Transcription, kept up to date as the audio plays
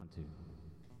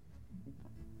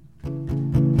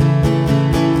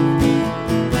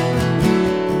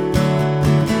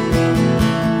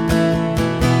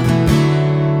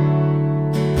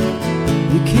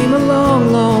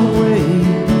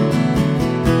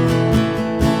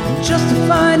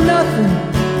nothing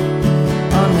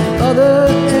on the other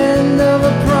end of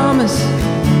a promise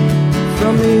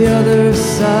from the other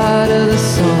side of the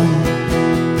sun.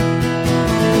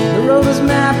 The road was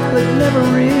mapped but never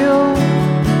real,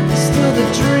 still the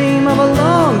dream of a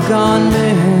long-gone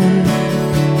man.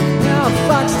 Now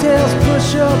foxtails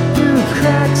push up through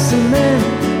cracked cement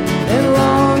and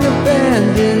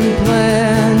long-abandoned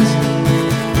plans.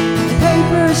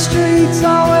 Paper streets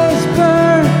always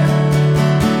burn,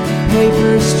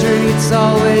 paper streets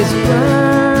always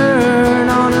burn.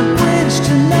 On a bridge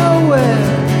to nowhere,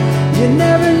 you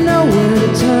never know where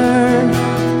to turn.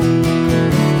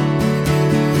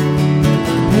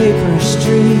 Paper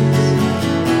streets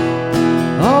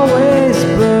always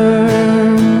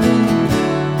burn.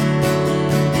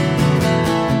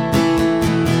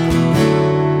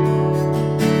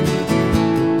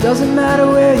 Doesn't matter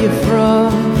where you're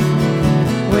from,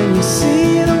 when you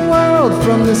see the world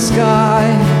from the sky.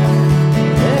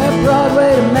 Yeah,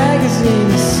 Broadway to magazine,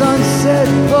 Sunset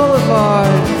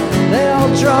Boulevard, they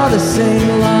all draw the same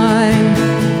line.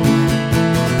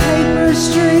 Paper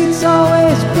streets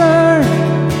always burn,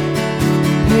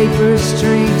 paper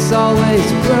streets always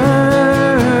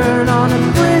burn. On a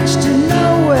bridge to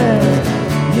nowhere,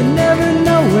 you never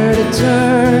know where to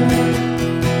turn.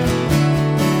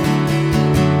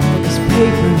 'Cause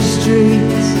paper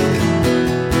streets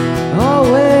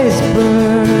always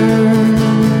burn.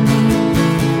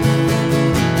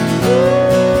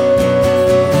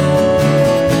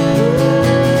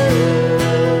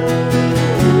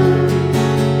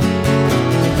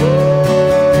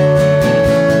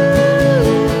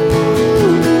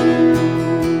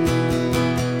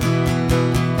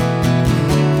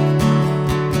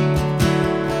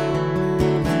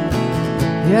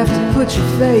 You have to put your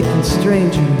faith in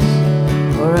strangers,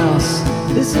 or else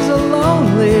this is a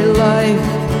lonely life.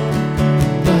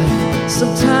 But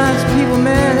sometimes people,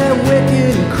 man, they're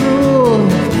wicked and cruel.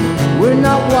 We're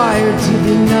not wired to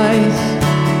be nice.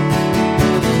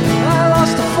 I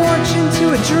lost a fortune to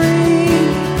a dream.